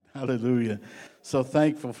Hallelujah. So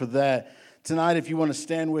thankful for that. Tonight, if you want to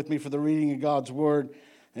stand with me for the reading of God's Word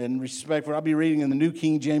and respect for, I'll be reading in the New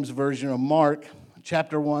King James Version of Mark,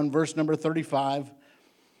 chapter 1, verse number 35.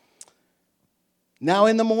 Now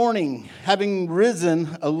in the morning, having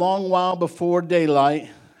risen a long while before daylight,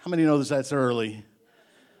 how many know that's early?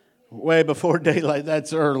 Way before daylight,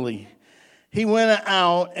 that's early. He went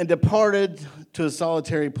out and departed to a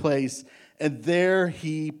solitary place, and there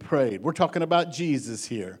he prayed. We're talking about Jesus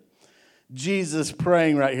here. Jesus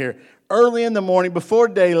praying right here. Early in the morning, before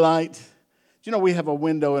daylight. You know, we have a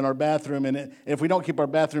window in our bathroom, and if we don't keep our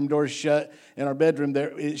bathroom doors shut in our bedroom,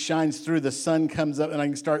 there it shines through, the sun comes up, and I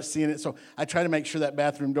can start seeing it. So I try to make sure that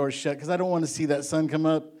bathroom door is shut because I don't want to see that sun come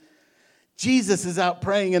up. Jesus is out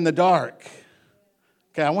praying in the dark.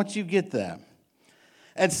 Okay, I want you to get that.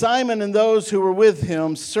 And Simon and those who were with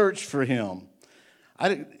him searched for him.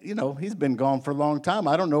 He's been gone for a long time.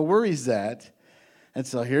 I don't know where he's at. And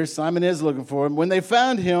so here Simon is looking for him. When they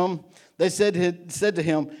found him, they said to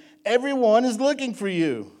him, "Everyone is looking for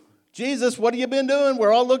you. Jesus, what have you been doing?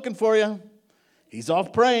 We're all looking for you." He's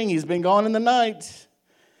off praying. He's been gone in the night.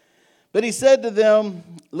 But he said to them,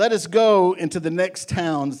 "Let us go into the next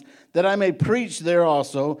towns, that I may preach there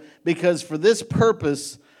also, because for this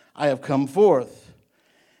purpose I have come forth."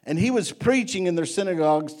 And he was preaching in their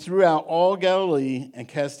synagogues throughout all Galilee and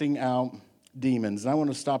casting out demons. And I want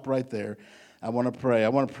to stop right there. I want to pray. I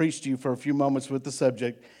want to preach to you for a few moments with the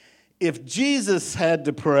subject. If Jesus had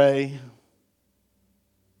to pray, ...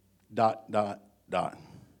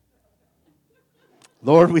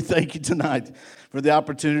 Lord, we thank you tonight for the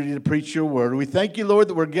opportunity to preach your word. We thank you, Lord,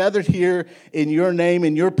 that we're gathered here in your name,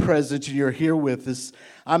 in your presence, and you're here with us.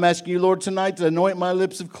 I'm asking you, Lord, tonight to anoint my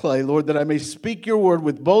lips of clay, Lord, that I may speak your word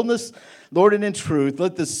with boldness, Lord, and in truth.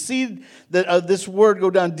 Let the seed of this word go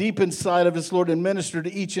down deep inside of us, Lord, and minister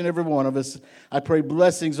to each and every one of us. I pray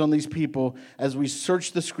blessings on these people as we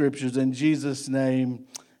search the scriptures. In Jesus' name,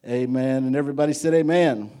 amen. And everybody said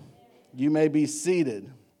amen. You may be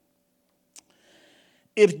seated.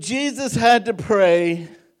 If Jesus had to pray,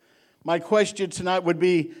 my question tonight would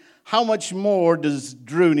be, how much more does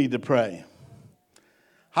Drew need to pray?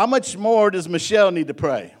 How much more does Michelle need to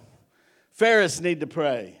pray? Ferris need to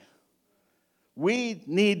pray? We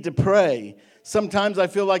need to pray. Sometimes I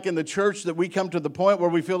feel like in the church that we come to the point where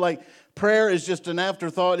we feel like prayer is just an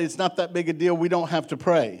afterthought. It's not that big a deal. We don't have to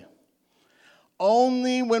pray.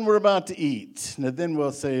 Only when we're about to eat. Now then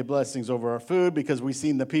we'll say blessings over our food because we've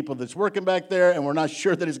seen the people that's working back there and we're not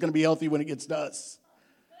sure that it's going to be healthy when it gets to us.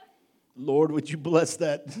 Lord, would you bless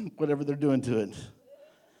that, whatever they're doing to it.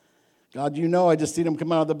 God, you know I just seen them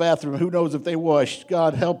come out of the bathroom. Who knows if they washed?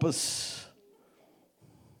 God, help us.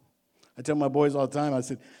 I tell my boys all the time, I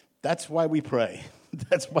said, that's why we pray.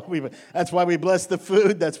 That's why we bless the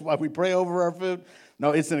food. That's why we pray over our food.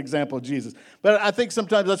 No, it's an example of Jesus. But I think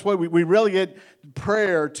sometimes that's why we relegate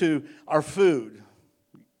prayer to our food.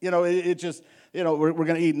 It just, we're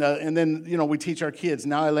going to eat. And then, we teach our kids.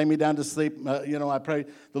 Now I lay me down to sleep. I pray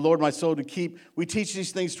the Lord my soul to keep. We teach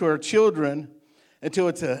these things to our children until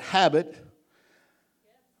it's a habit.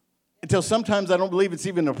 Until sometimes I don't believe it's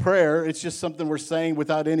even a prayer. It's just something we're saying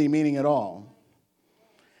without any meaning at all.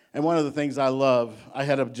 And one of the things I love, I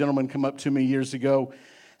had a gentleman come up to me years ago,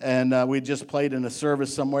 and we just played in a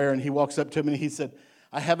service somewhere, and he walks up to me and he said,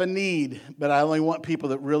 "I have a need, but I only want people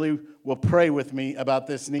that really will pray with me about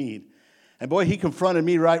this need." And boy, he confronted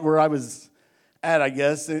me right where I was at, I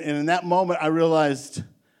guess. And in that moment, I realized,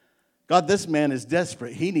 God, this man is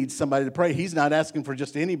desperate. He needs somebody to pray. He's not asking for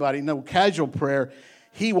just anybody, no casual prayer.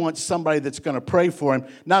 He wants somebody that's going to pray for him,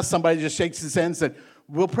 not somebody that just shakes his hand and said,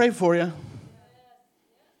 "We'll pray for you."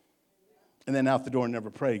 And then out the door and never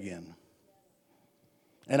pray again.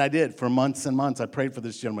 And I did. For months and months, I prayed for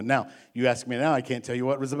this gentleman. Now, you ask me now, I can't tell you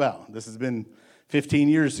what it was about. This has been 15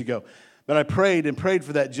 years ago. But I prayed and prayed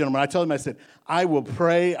for that gentleman. I told him, I said, I will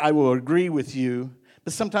pray, I will agree with you.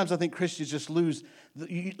 But sometimes I think Christians just lose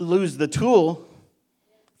the tool,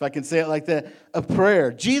 if I can say it like that, of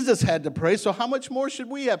prayer. Jesus had to pray, so how much more should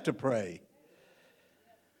we have to pray?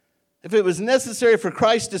 If it was necessary for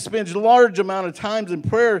Christ to spend a large amount of time in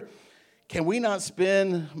prayer, can we not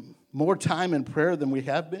spend more time in prayer than we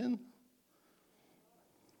have been?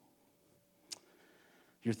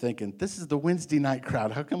 You're thinking, this is the Wednesday night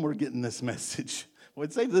crowd. How come we're getting this message? Well,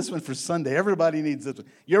 save this one for Sunday. Everybody needs this one.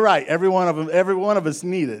 You're right. Every one of us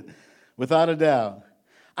need it, without a doubt.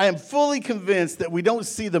 I am fully convinced that we don't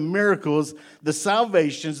see the miracles, the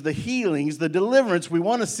salvations, the healings, the deliverance we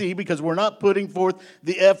want to see because we're not putting forth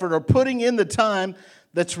the effort or putting in the time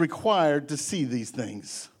that's required to see these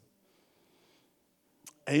things.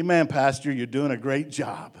 Amen, Pastor. You're doing a great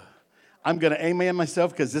job. I'm going to amen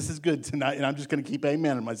myself because this is good tonight, and I'm just going to keep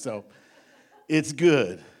amening myself. It's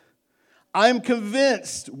good. I'm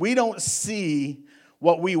convinced we don't see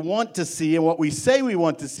what we want to see and what we say we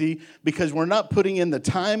want to see because we're not putting in the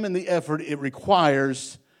time and the effort it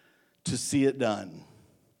requires to see it done.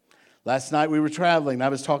 Last night we were traveling. I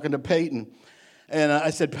was talking to Peyton, and I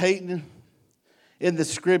said, Peyton, in the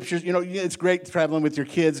scriptures, it's great traveling with your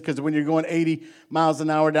kids because when you're going 80 miles an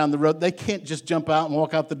hour down the road, they can't just jump out and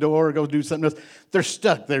walk out the door or go do something else. They're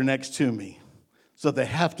stuck there next to me, so they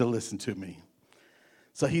have to listen to me.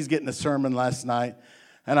 So he's getting a sermon last night,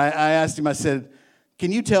 and I asked him, I said,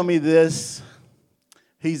 can you tell me this?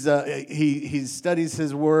 He studies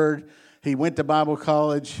his word. He went to Bible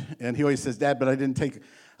college, and he always says, Dad, but I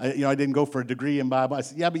didn't go for a degree in Bible. I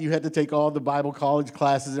said, yeah, but you had to take all the Bible college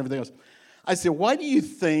classes and everything else. I said, why do you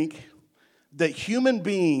think that human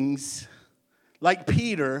beings like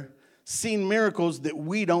Peter seen miracles that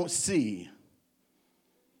we don't see?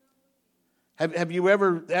 Have you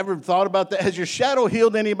ever thought about that? Has your shadow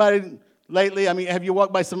healed anybody lately? I mean, have you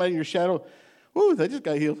walked by somebody in your shadow? Ooh, they just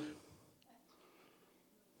got healed.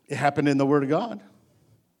 It happened in the Word of God.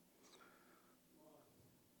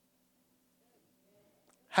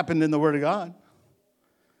 Happened in the Word of God.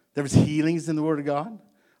 There was healings in the Word of God.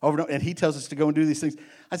 And he tells us to go and do these things.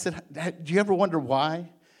 I said, do you ever wonder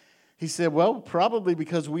why? He said, well, probably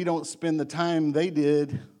because we don't spend the time they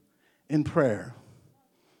did in prayer.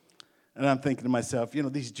 And I'm thinking to myself,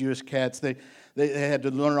 these Jewish cats, they had to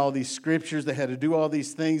learn all these scriptures. They had to do all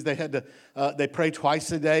these things. They pray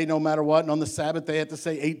twice a day, no matter what. And on the Sabbath, they had to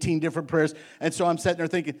say 18 different prayers. And so I'm sitting there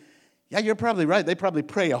thinking, yeah, you're probably right. They probably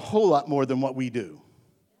pray a whole lot more than what we do.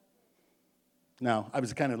 Now, I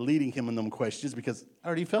was kind of leading him in them questions because I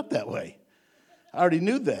already felt that way. I already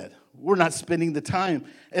knew that. We're not spending the time.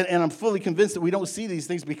 And I'm fully convinced that we don't see these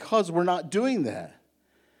things because we're not doing that.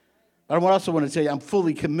 But I also want to tell you, I'm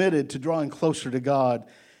fully committed to drawing closer to God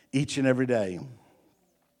each and every day.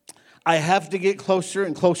 I have to get closer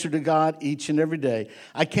and closer to God each and every day.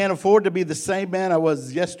 I can't afford to be the same man I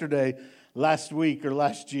was yesterday, last week, or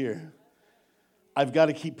last year. I've got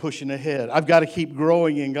to keep pushing ahead. I've got to keep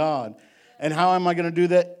growing in God. And how am I going to do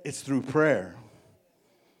that? It's through prayer.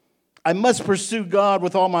 I must pursue God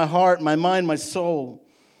with all my heart, my mind, my soul.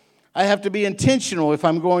 I have to be intentional if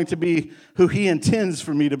I'm going to be who He intends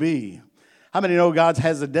for me to be. How many know God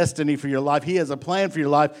has a destiny for your life? He has a plan for your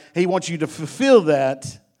life. He wants you to fulfill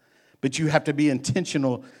that, but you have to be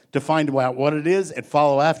intentional to find out what it is and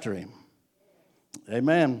follow after Him.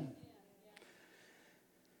 Amen.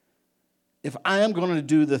 If I am going to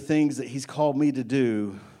do the things that He's called me to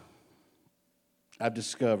do, I've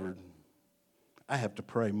discovered I have to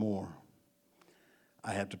pray more.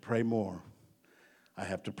 I have to pray more. I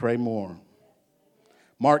have to pray more.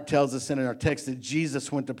 Mark tells us in our text that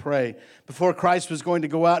Jesus went to pray. Before Christ was going to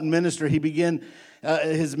go out and minister, He began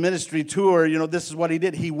His ministry tour. This is what He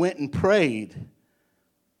did. He went and prayed.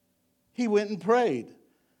 He went and prayed.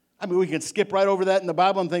 I mean, we can skip right over that in the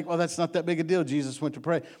Bible and think, well, that's not that big a deal. Jesus went to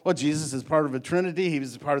pray. Well, Jesus is part of a Trinity. He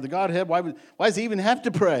was part of the Godhead. Why does He even have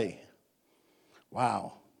to pray?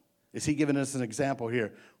 Wow. Is He giving us an example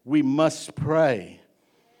here? We must pray.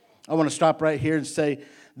 I want to stop right here and say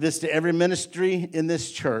this to every ministry in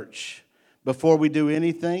this church. Before we do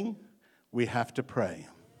anything, we have to pray.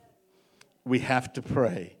 We have to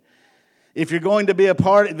pray. If you're going to be a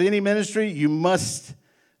part of any ministry, you must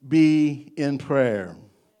be in prayer.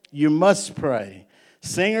 You must pray.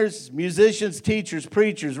 Singers, musicians, teachers,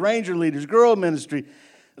 preachers, ranger leaders, girl ministry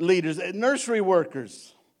leaders, nursery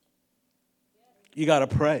workers. You got to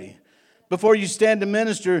pray. Before you stand to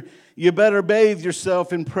minister, you better bathe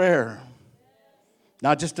yourself in prayer.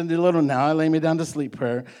 Not just in the little, now I lay me down to sleep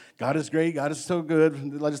prayer. God is great. God is so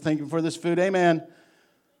good. Let us thank Him for this food. Amen.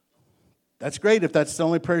 That's great if that's the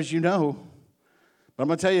only prayers you know. But I'm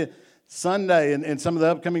going to tell you, Sunday and some of the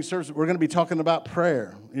upcoming services, we're going to be talking about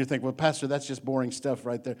prayer. And you think, well, Pastor, that's just boring stuff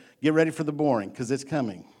right there. Get ready for the boring because it's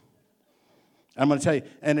coming. I'm going to tell you,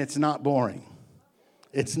 and it's not boring.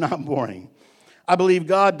 It's not boring. I believe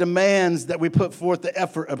God demands that we put forth the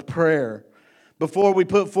effort of prayer. Before we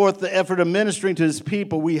put forth the effort of ministering to His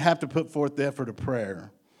people, we have to put forth the effort of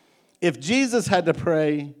prayer. If Jesus had to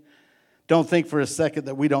pray, don't think for a second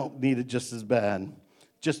that we don't need it just as bad,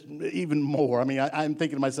 just even more. I mean, I'm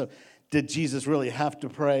thinking to myself, did Jesus really have to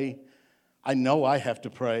pray? I know I have to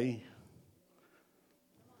pray.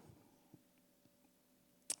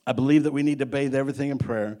 I believe that we need to bathe everything in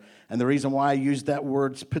prayer. And the reason why I use that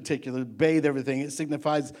word particular, bathe everything, it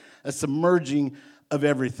signifies a submerging of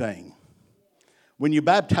everything. When you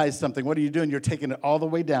baptize something, what are you doing? You're taking it all the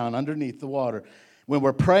way down underneath the water. When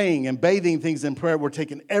we're praying and bathing things in prayer, we're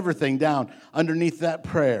taking everything down underneath that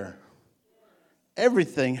prayer.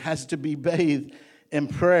 Everything has to be bathed in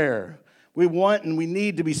prayer. We want and we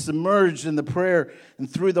need to be submerged in the prayer, and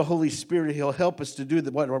through the Holy Spirit, He'll help us to do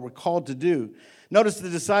what we're called to do. Notice the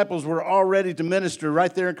disciples were all ready to minister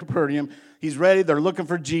right there in Capernaum. He's ready. They're looking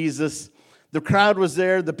for Jesus. The crowd was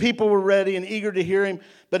there. The people were ready and eager to hear Him,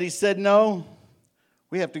 but He said, no,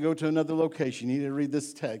 we have to go to another location. You need to read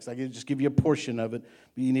this text. I can just give you a portion of it,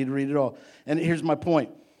 but you need to read it all. And here's my point.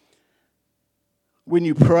 When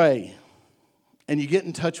you pray and you get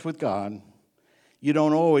in touch with God, you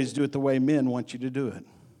don't always do it the way men want you to do it.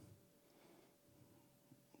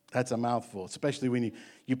 That's a mouthful, especially when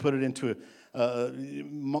you put it into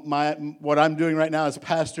what I'm doing right now as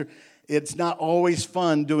pastor. It's not always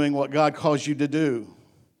fun doing what God calls you to do.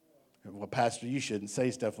 Well, Pastor, you shouldn't say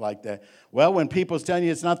stuff like that. Well, when people's telling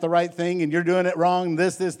you it's not the right thing and you're doing it wrong,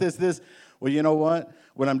 this. Well, you know what?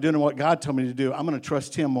 When I'm doing what God told me to do, I'm going to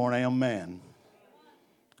trust Him more than I am man.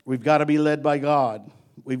 We've got to be led by God.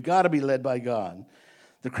 We've got to be led by God.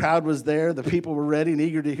 The crowd was there. The people were ready and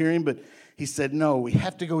eager to hear Him, but He said, no, we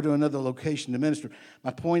have to go to another location to minister.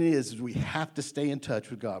 My point is we have to stay in touch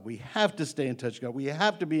with God. We have to stay in touch with God. We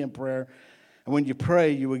have to be in prayer. And when you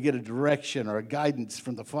pray, you will get a direction or a guidance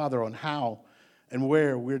from the Father on how and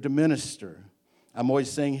where we're to minister. I'm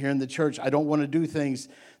always saying here in the church, I don't want to do things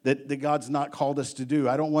that God's not called us to do.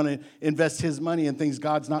 I don't want to invest His money in things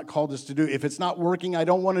God's not called us to do. If it's not working, I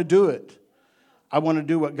don't want to do it. I want to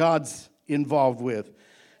do what God's involved with.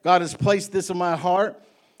 God has placed this in my heart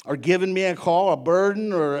or given me a call, a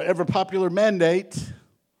burden, or an ever-popular mandate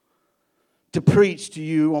to preach to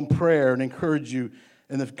you on prayer and encourage you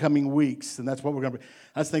in the coming weeks. And that's what we're going to be.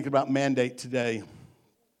 I was thinking about mandate today.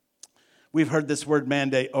 We've heard this word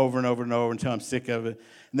mandate over and over and over until I'm sick of it.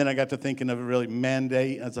 And then I got to thinking of it really,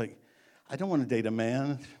 mandate. I was like, I don't want to date a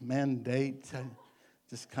man. Mandate.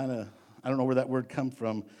 I don't know where that word come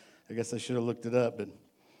from. I guess I should have looked it up. But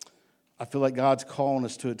I feel like God's calling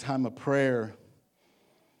us to a time of prayer.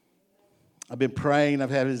 I've been praying.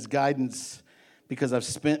 I've had His guidance because I've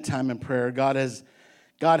spent time in prayer. God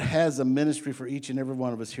has a ministry for each and every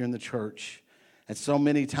one of us here in the church. And so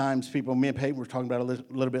many times people, me and Peyton were talking about it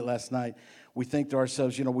a little bit last night, we think to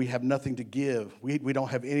ourselves, we have nothing to give. We don't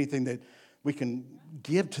have anything that we can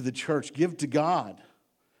give to the church, give to God.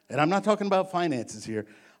 And I'm not talking about finances here.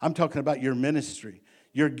 I'm talking about your ministry,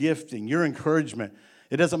 your gifting, your encouragement.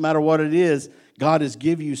 It doesn't matter what it is. God has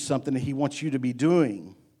given you something that He wants you to be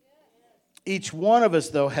doing. Each one of us,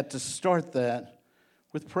 though, had to start that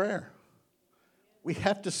with prayer. We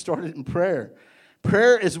have to start it in prayer.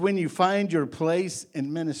 Prayer is when you find your place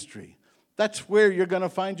in ministry. That's where you're going to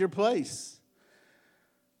find your place.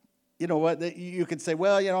 You know what? You could say,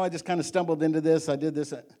 well, I just kind of stumbled into this. I did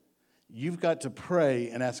this. You've got to pray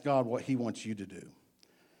and ask God what He wants you to do.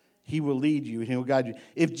 He will lead you and He will guide you.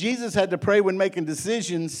 If Jesus had to pray when making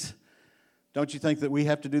decisions, don't you think that we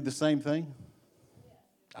have to do the same thing?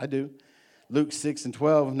 I do. Luke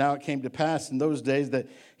 6:12, now it came to pass in those days that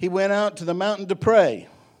He went out to the mountain to pray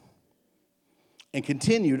and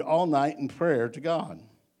continued all night in prayer to God.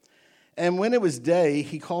 And when it was day,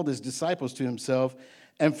 He called His disciples to Himself,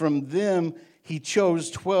 and from them He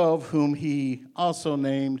chose 12, whom He also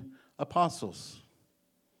named apostles.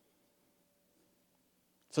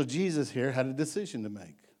 So Jesus here had a decision to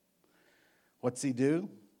make. What's He do?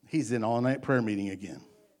 He's in all-night prayer meeting again.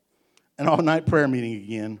 An all-night prayer meeting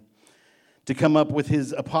again to come up with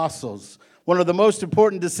His apostles. One of the most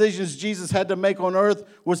important decisions Jesus had to make on earth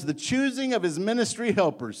was the choosing of His ministry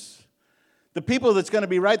helpers. The people that's going to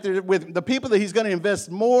be right there with, the people that He's going to invest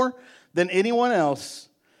more than anyone else,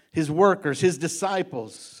 His workers, His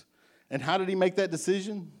disciples. And how did He make that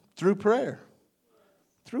decision? Through prayer.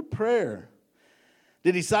 Through prayer.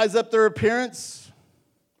 Did He size up their appearance?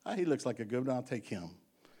 He looks like a good one. I'll take him.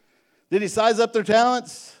 Did He size up their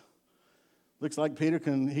talents? Looks like Peter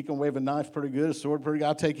can wave a knife pretty good, a sword pretty good.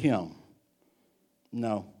 I'll take him.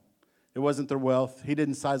 No. It wasn't their wealth. He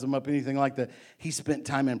didn't size them up, anything like that. He spent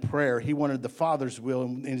time in prayer. He wanted the Father's will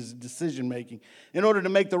in His decision-making. In order to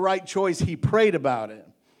make the right choice, He prayed about it.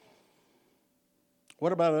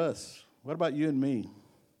 What about us? What about you and me?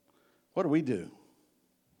 What do we do?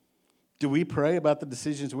 Do we pray about the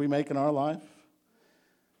decisions we make in our life?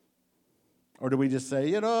 Or do we just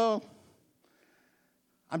say,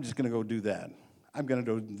 I'm just going to go do that. I'm going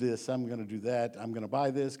to do this. I'm going to do that. I'm going to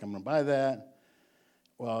buy this. I'm going to buy that.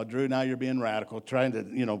 Well, Drew, now you're being radical, trying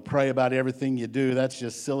to, pray about everything you do. That's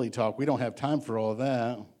just silly talk. We don't have time for all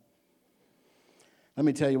that. Let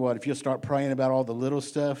me tell you what, if you'll start praying about all the little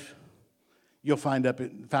stuff, You'll find out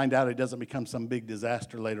it doesn't become some big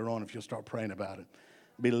disaster later on if you'll start praying about it.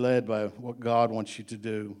 Be led by what God wants you to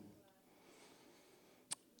do.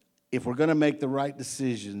 If we're going to make the right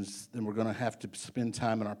decisions, then we're going to have to spend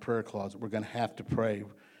time in our prayer closet. We're going to have to pray.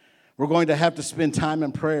 We're going to have to spend time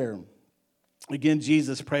in prayer. Again,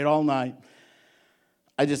 Jesus prayed all night.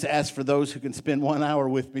 I just ask for those who can spend 1 hour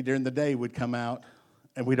with me during the day would come out,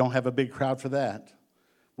 and we don't have a big crowd for that.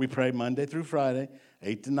 We pray Monday through Friday,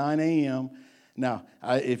 8 to 9 a.m., Now,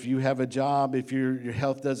 if you have a job, if your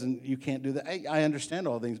health doesn't, you can't do that. I understand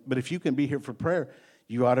all things. But if you can be here for prayer,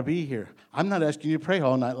 you ought to be here. I'm not asking you to pray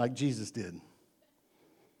all night like Jesus did.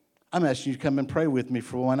 I'm asking you to come and pray with me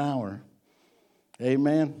for 1 hour.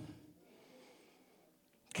 Amen.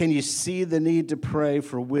 Can you see the need to pray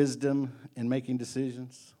for wisdom in making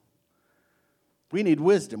decisions? We need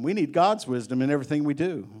wisdom. We need God's wisdom in everything we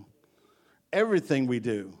do. Everything we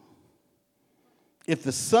do. If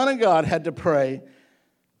the Son of God had to pray,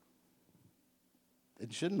 then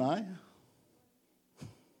shouldn't I?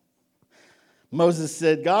 Moses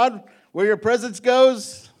said, God, where your presence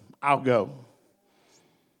goes, I'll go.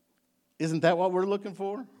 Isn't that what we're looking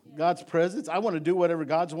for? God's presence. I want to do whatever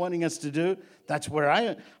God's wanting us to do. That's where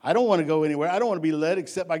I don't want to go anywhere. I don't want to be led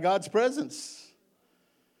except by God's presence.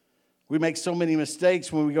 We make so many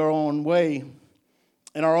mistakes when we go our own way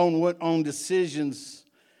and our own decisions.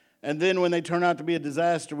 And then when they turn out to be a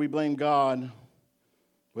disaster, we blame God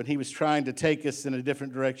when he was trying to take us in a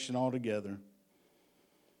different direction altogether.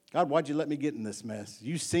 God, why'd you let me get in this mess?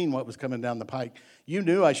 You seen what was coming down the pike. You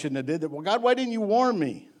knew I shouldn't have did that. Well, God, why didn't you warn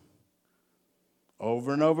me?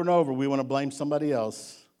 Over and over and over, we want to blame somebody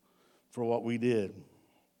else for what we did.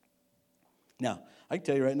 Now, I can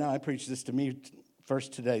tell you right now, I preached this to me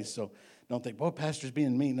first today, so don't think, well, pastor's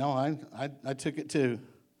being mean. No, I took it too.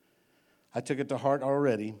 I took it to heart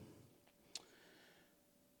already.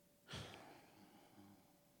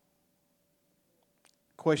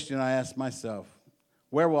 Question I asked myself,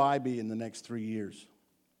 where will I be in the next 3 years?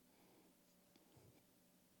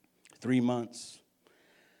 3 months.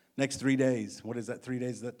 Next 3 days. What is that, 3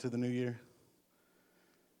 days to the new year?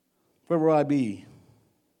 Where will I be?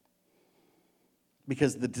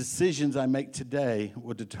 Because the decisions I make today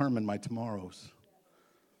will determine my tomorrows.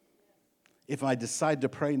 If I decide to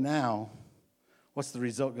pray now, what's the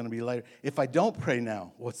result going to be later? If I don't pray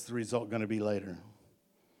now, what's the result going to be later?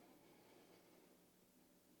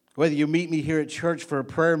 Whether you meet me here at church for a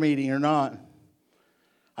prayer meeting or not,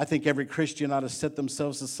 I think every Christian ought to set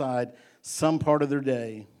themselves aside some part of their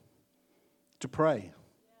day to pray.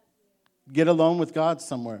 Get alone with God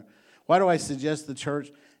somewhere. Why do I suggest the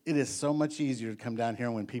church? It is so much easier to come down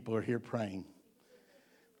here when people are here praying.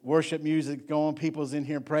 Worship music going, people's in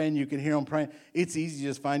here praying, you can hear them praying. It's easy to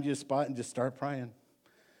just find you a spot and just start praying.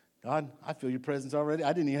 God, I feel your presence already.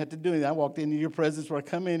 I didn't even have to do anything. I walked into your presence when I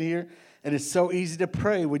come in here, and it's so easy to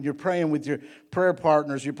pray when you're praying with your prayer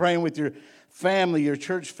partners, you're praying with your family, your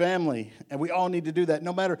church family, and we all need to do that.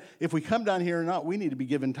 No matter if we come down here or not, we need to be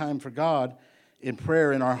given time for God in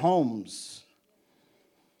prayer in our homes.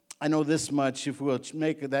 I know this much, if we'll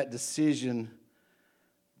make that decision,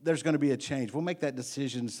 there's going to be a change. We'll make that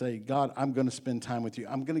decision and say, God, I'm going to spend time with you.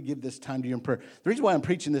 I'm going to give this time to you in prayer. The reason why I'm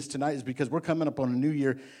preaching this tonight is because we're coming up on a new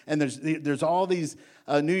year, and there's all these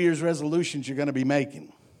New Year's resolutions you're going to be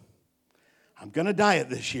making. I'm going to diet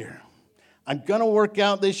this year. I'm going to work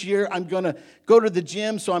out this year. I'm going to go to the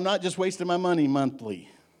gym so I'm not just wasting my money monthly.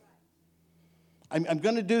 I'm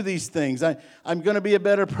going to do these things. I'm going to be a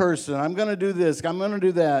better person. I'm going to do this. I'm going to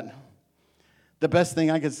do that. The best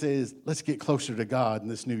thing I could say is, let's get closer to God in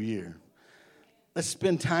this new year. Let's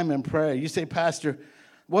spend time in prayer. You say, Pastor,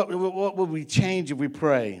 what will we change if we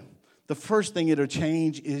pray? The first thing it'll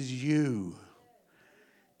change is you.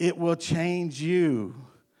 It will change you.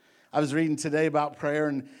 I was reading today about prayer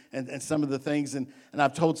and some of the things, and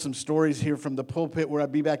I've told some stories here from the pulpit where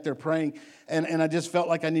I'd be back there praying, and I just felt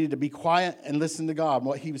like I needed to be quiet and listen to God and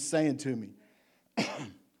what he was saying to me.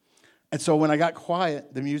 And so when I got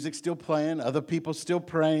quiet, the music's still playing, other people still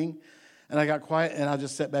praying, and I got quiet, and I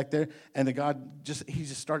just sat back there, and he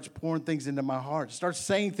just starts pouring things into my heart, starts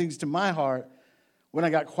saying things to my heart when I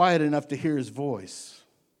got quiet enough to hear his voice.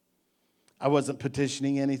 I wasn't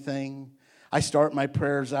petitioning anything. I start my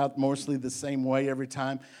prayers out mostly the same way every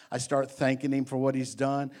time. I start thanking him for what he's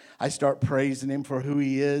done. I start praising him for who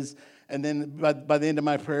he is. And then by the end of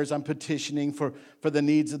my prayers, I'm petitioning for the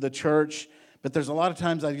needs of the church. But there's a lot of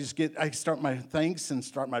times I start my thanks and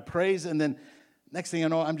start my praise, and then next thing I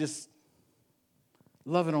know, I'm just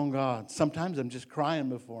loving on God. Sometimes I'm just crying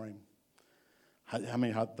before him. How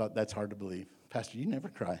many thought that's hard to believe? Pastor, you never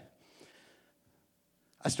cry.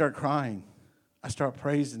 I start crying. I start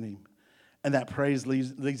praising him. And that praise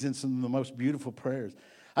leads into some of the most beautiful prayers.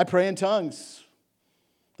 I pray in tongues.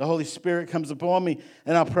 The Holy Spirit comes upon me,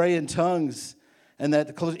 and I'll pray in tongues. And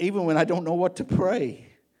that even when I don't know what to pray,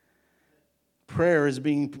 prayer is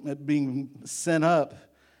being sent up,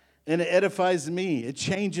 and it edifies me. It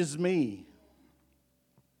changes me.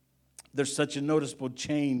 There's such a noticeable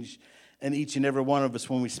change in each and every one of us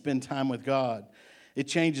when we spend time with God. It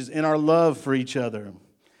changes in our love for each other,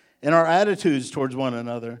 in our attitudes towards one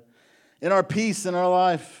another, in our peace in our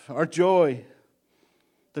life, our joy.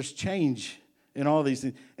 There's change in all these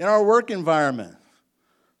things. In our work environment.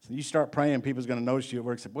 So you start praying, people's going to notice you at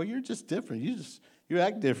work and say, well, you're just different. You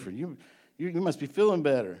act different. You must be feeling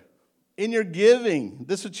better. In your giving,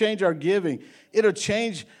 this will change our giving. It'll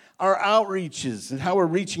change our outreaches and how we're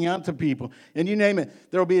reaching out to people. And you name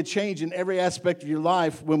it, there will be a change in every aspect of your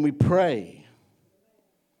life when we pray.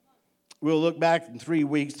 We'll look back in 3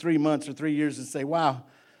 weeks, 3 months, or 3 years and say, wow,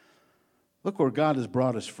 look where God has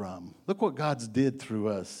brought us from. Look what God's did through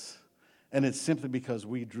us. And it's simply because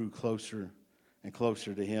we drew closer and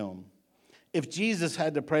closer to Him. If Jesus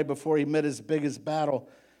had to pray before He met His biggest battle,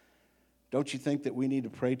 don't you think that we need to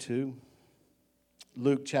pray too?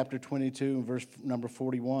 Luke chapter 22, verse number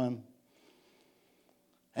 41.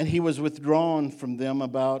 And He was withdrawn from them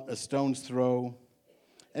about a stone's throw,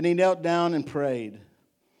 and He knelt down and prayed,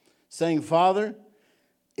 saying, Father,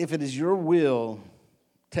 if it is your will,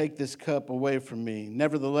 take this cup away from me.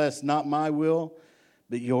 Nevertheless, not my will,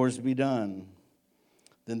 but yours be done.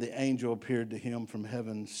 Then the angel appeared to him from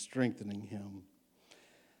heaven, strengthening him.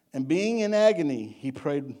 And being in agony, he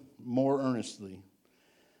prayed more earnestly.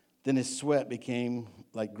 Then his sweat became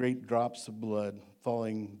like great drops of blood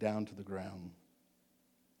falling down to the ground.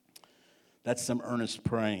 That's some earnest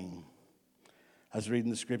praying. I was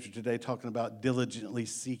reading the scripture today talking about diligently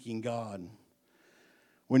seeking God.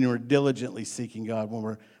 When we're diligently seeking God,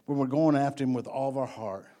 when we're going after Him with all of our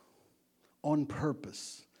heart, on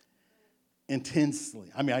purpose,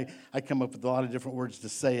 intensely. I mean, I come up with a lot of different words to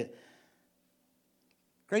say it.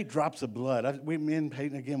 Great drops of blood. Me and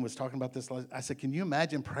Peyton again was talking about this. I said, can you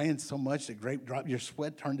imagine praying so much that great drop, your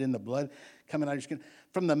sweat turned into blood coming out of your skin?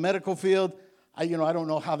 From the medical field, I don't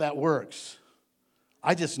know how that works.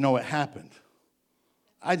 I just know it happened.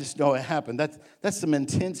 That's some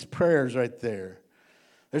intense prayers right there.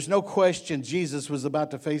 There's no question Jesus was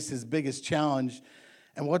about to face His biggest challenge.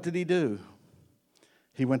 And what did He do?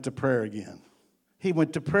 He went to prayer again.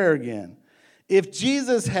 If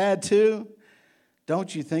Jesus had to,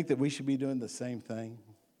 don't you think that we should be doing the same thing?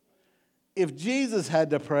 If Jesus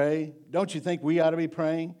had to pray, don't you think we ought to be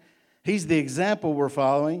praying? He's the example we're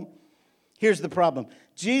following. Here's the problem.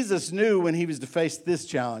 Jesus knew when He was to face this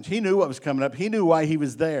challenge. He knew what was coming up. He knew why He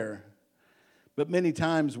was there. But many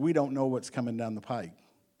times we don't know what's coming down the pike.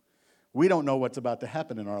 We don't know what's about to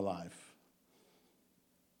happen in our life.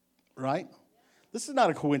 Right? This is not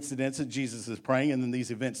a coincidence that Jesus is praying and then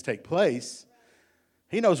these events take place.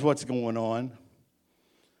 He knows what's going on.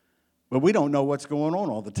 But we don't know what's going on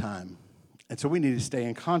all the time. And so we need to stay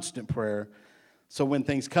in constant prayer so when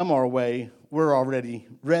things come our way, we're already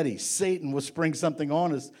ready. Satan will spring something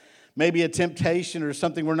on us, maybe a temptation or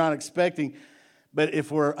something we're not expecting. But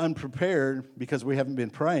if we're unprepared because we haven't been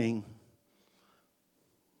praying,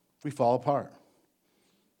 we fall apart.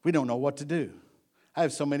 We don't know what to do. I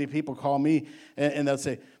have so many people call me and they'll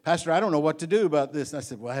say, Pastor, I don't know what to do about this. And I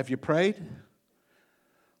said, well, have you prayed?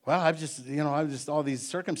 Well, I've just all these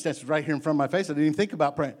circumstances right here in front of my face. I didn't even think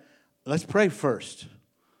about praying. Let's pray first.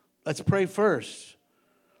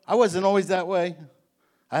 I wasn't always that way.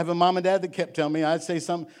 I have a mom and dad that kept telling me, I'd say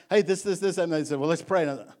something, hey, this, and they'd say, well, let's pray.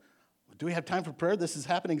 And I, do we have time for prayer? This is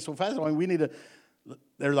happening so fast. I mean,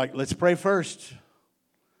 they're like, let's pray first.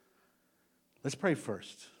 Let's pray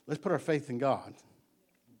first. Let's put our faith in God.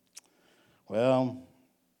 Well,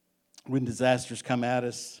 when disasters come at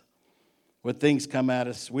us, when things come at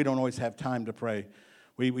us, we don't always have time to pray.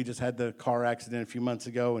 We just had the car accident a few months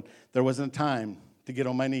ago, and there wasn't time to get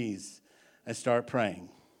on my knees and start praying.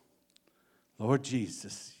 Lord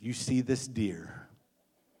Jesus, you see this deer.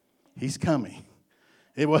 He's coming.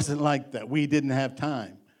 It wasn't like that. We didn't have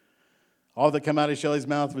time. All that come out of Shelley's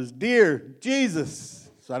mouth was, dear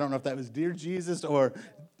Jesus. So I don't know if that was dear Jesus or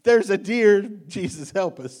there's a deer, Jesus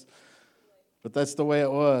help us. But that's the way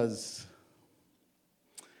it was.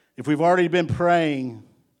 If we've already been praying,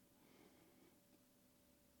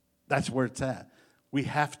 that's where it's at. We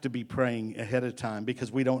have to be praying ahead of time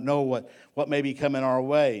because we don't know what may be coming our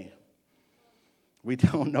way. We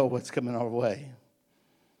don't know what's coming our way.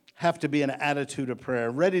 Have to be an attitude of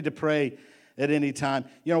prayer, ready to pray at any time.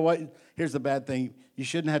 You know what? Here's the bad thing. You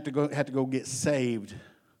shouldn't have to go get saved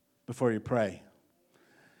before you pray.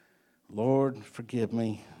 Lord, forgive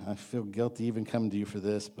me. I feel guilty even coming to you for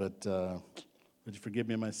this, but would you forgive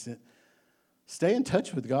me my sin? Stay in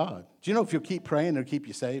touch with God. Do you know if you'll keep praying, it'll keep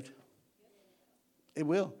you saved? It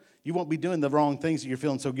will. You won't be doing the wrong things that you're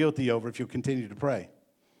feeling so guilty over if you'll continue to pray.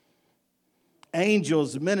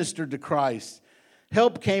 Angels ministered to Christ.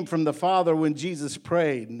 Help came from the Father when Jesus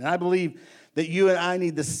prayed. And I believe that you and I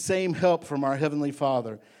need the same help from our Heavenly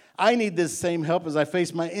Father. I need this same help as I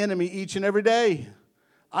face my enemy each and every day.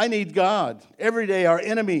 I need God. Every day our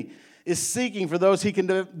enemy is seeking for those he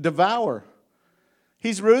can devour.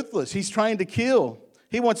 He's ruthless. He's trying to kill.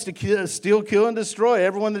 He wants to steal, kill, and destroy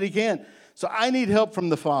everyone that he can. So I need help from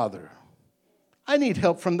the Father. I need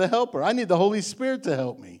help from the Helper. I need the Holy Spirit to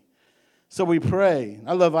help me. So we pray.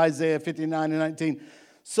 I love Isaiah 59:19.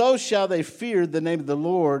 So shall they fear the name of the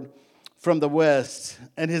Lord from the west,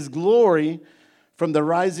 and his glory from the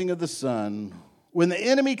rising of the sun. When the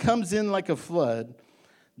enemy comes in like a flood,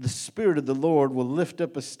 the Spirit of the Lord will lift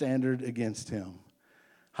up a standard against him.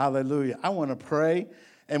 Hallelujah. I want to pray.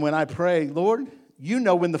 And when I pray, Lord, you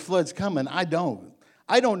know when the flood's coming. I don't.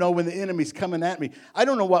 I don't know when the enemy's coming at me. I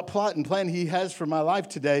don't know what plot and plan he has for my life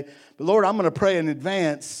today. But Lord, I'm going to pray in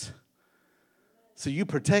advance so you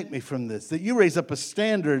protect me from this, that you raise up a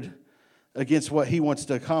standard against what he wants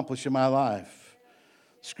to accomplish in my life.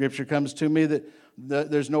 Scripture comes to me that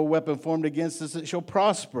there's no weapon formed against us that shall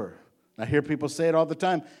prosper. I hear people say it all the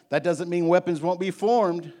time. That doesn't mean weapons won't be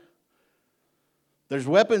formed. There's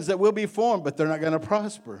weapons that will be formed, but they're not going to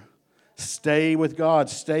prosper. Stay with God.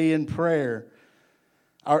 Stay in prayer.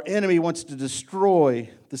 Our enemy wants to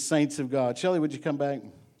destroy the saints of God. Shelley, would you come back?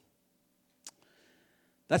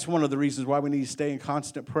 That's one of the reasons why we need to stay in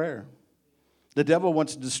constant prayer. The devil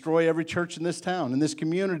wants to destroy every church in this town, in this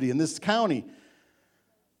community, in this county.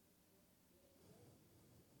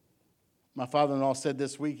 My father-in-law said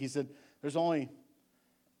this week, he said, there's only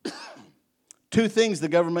two things the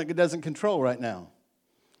government doesn't control right now.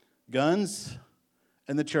 Guns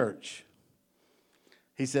and the church.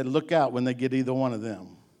 He said, look out when they get either one of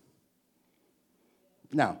them.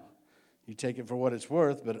 Now, you take it for what it's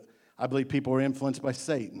worth, but I believe people are influenced by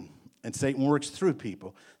Satan, and Satan works through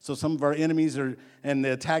people. So some of our enemies and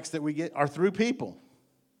the attacks that we get are through people.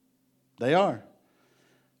 They are.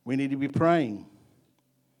 We need to be praying.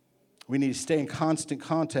 We need to stay in constant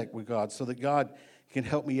contact with God so that God can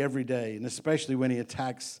help me every day, and especially when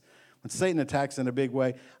when Satan attacks in a big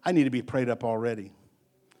way, I need to be prayed up already.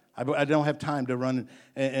 I don't have time to run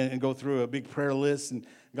and go through a big prayer list and,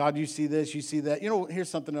 God, you see this, you see that. You know, here's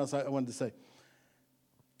something else I wanted to say.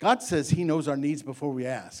 God says he knows our needs before we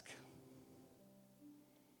ask.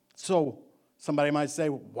 So somebody might say,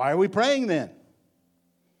 why are we praying then?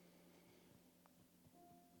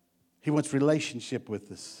 He wants relationship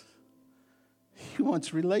with us. He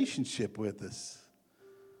wants relationship with us.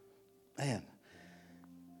 Man,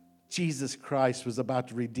 Jesus Christ was about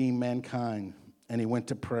to redeem mankind, and he went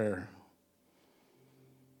to prayer.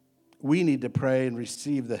 We need to pray and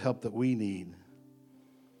receive the help that we need.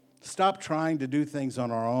 Stop trying to do things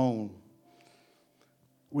on our own.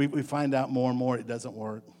 We find out more and more it doesn't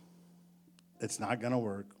work. It's not going to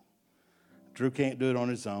work. Drew can't do it on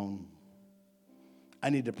his own. I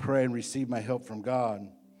need to pray and receive my help from God.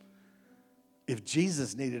 If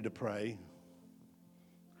Jesus needed to pray,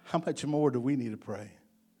 how much more do we need to pray?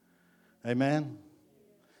 Amen?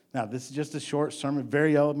 Now, this is just a short sermon,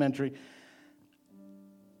 very elementary.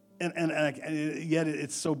 And yet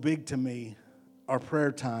it's so big to me, our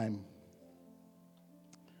prayer time.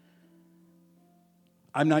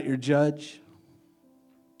 I'm not your judge.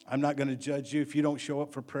 I'm not going to judge you if you don't show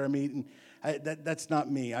up for prayer meeting. That's not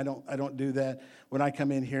me. I don't do that. When I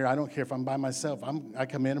come in here, I don't care if I'm by myself. I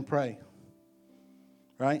come in and pray.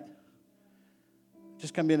 Right?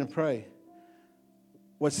 Just come in and pray.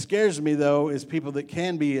 What scares me, though, is people that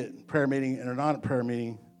can be at prayer meeting and are not at prayer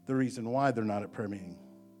meeting, the reason why they're not at prayer meeting.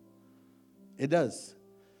 It does.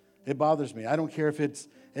 It bothers me. I don't care if it's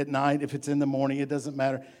at night, if it's in the morning, it doesn't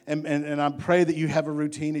matter. And I pray that you have a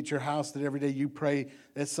routine at your house, that every day you pray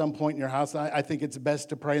at some point in your house. I think it's best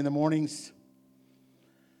to pray in the mornings.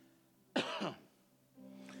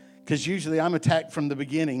 Because usually I'm attacked from the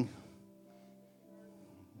beginning.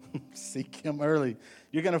 Seek him early.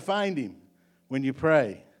 You're going to find him when you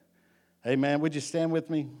pray. Amen. Would you stand with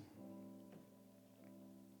me?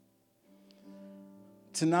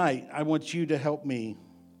 Tonight, I want you to help me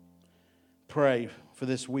pray for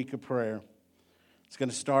this week of prayer. It's going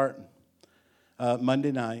to start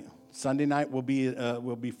Monday night. Sunday night we'll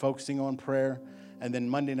be focusing on prayer, and then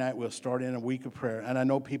Monday night we'll start in a week of prayer. And I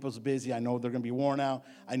know people's busy. I know they're going to be worn out.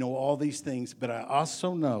 I know all these things, but I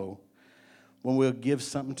also know when we'll give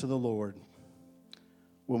something to the Lord,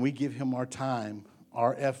 when we give him our time,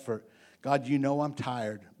 our effort. God, you know I'm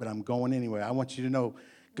tired, but I'm going anyway. I want you to know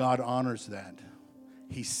God honors that.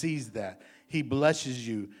 He sees that. He blesses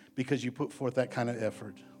you because you put forth that kind of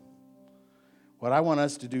effort. What I want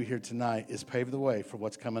us to do here tonight is pave the way for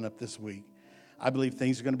what's coming up this week. I believe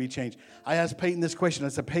things are going to be changed. I asked Peyton this question. I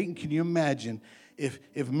said, Peyton, can you imagine if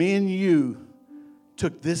me and you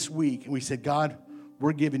took this week and we said, God,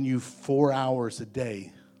 we're giving you 4 hours a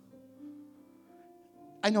day.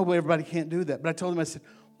 I know everybody can't do that, but I told him, I said,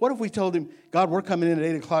 what if we told him, God, we're coming in at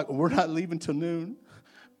 8 o'clock and we're not leaving till noon?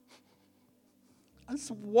 I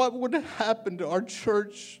said, what would happen to our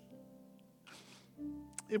church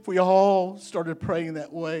if we all started praying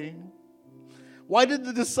that way? Why did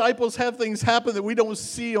the disciples have things happen that we don't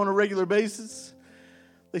see on a regular basis?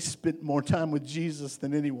 They spent more time with Jesus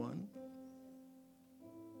than anyone.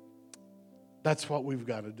 That's what we've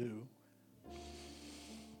got to do.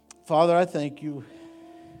 Father, I thank you.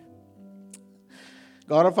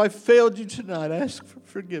 God, if I failed you tonight, I ask for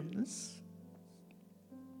forgiveness.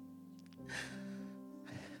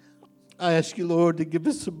 I ask you, Lord, to give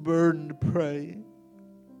us a burden to pray.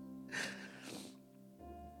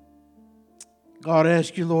 God, I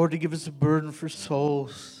ask you, Lord, to give us a burden for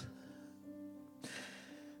souls.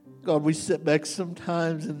 God, we sit back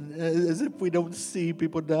sometimes and as if we don't see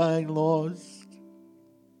people dying lost.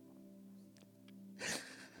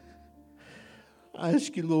 I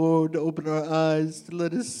ask you, Lord, to open our eyes to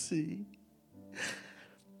let us see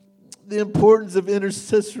the importance of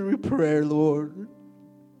intercessory prayer, Lord.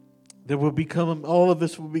 That will become, all of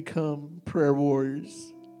us will become prayer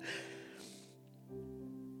warriors.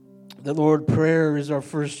 That, Lord, prayer is our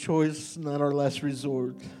first choice, not our last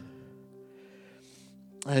resort.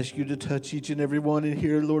 I ask you to touch each and every one in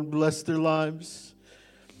here. Lord, bless their lives.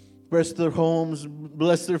 Bless their homes.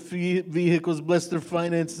 Bless their vehicles. Bless their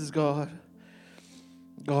finances, God.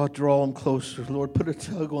 God, draw them closer. Lord, put a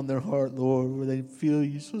tug on their heart, Lord, where they feel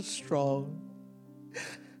you so strong.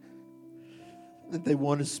 That they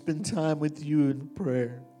want to spend time with you in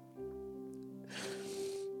prayer.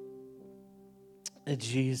 In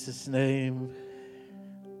Jesus' name.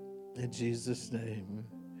 In Jesus' name.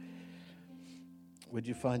 Would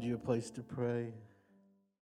you find you a place to pray?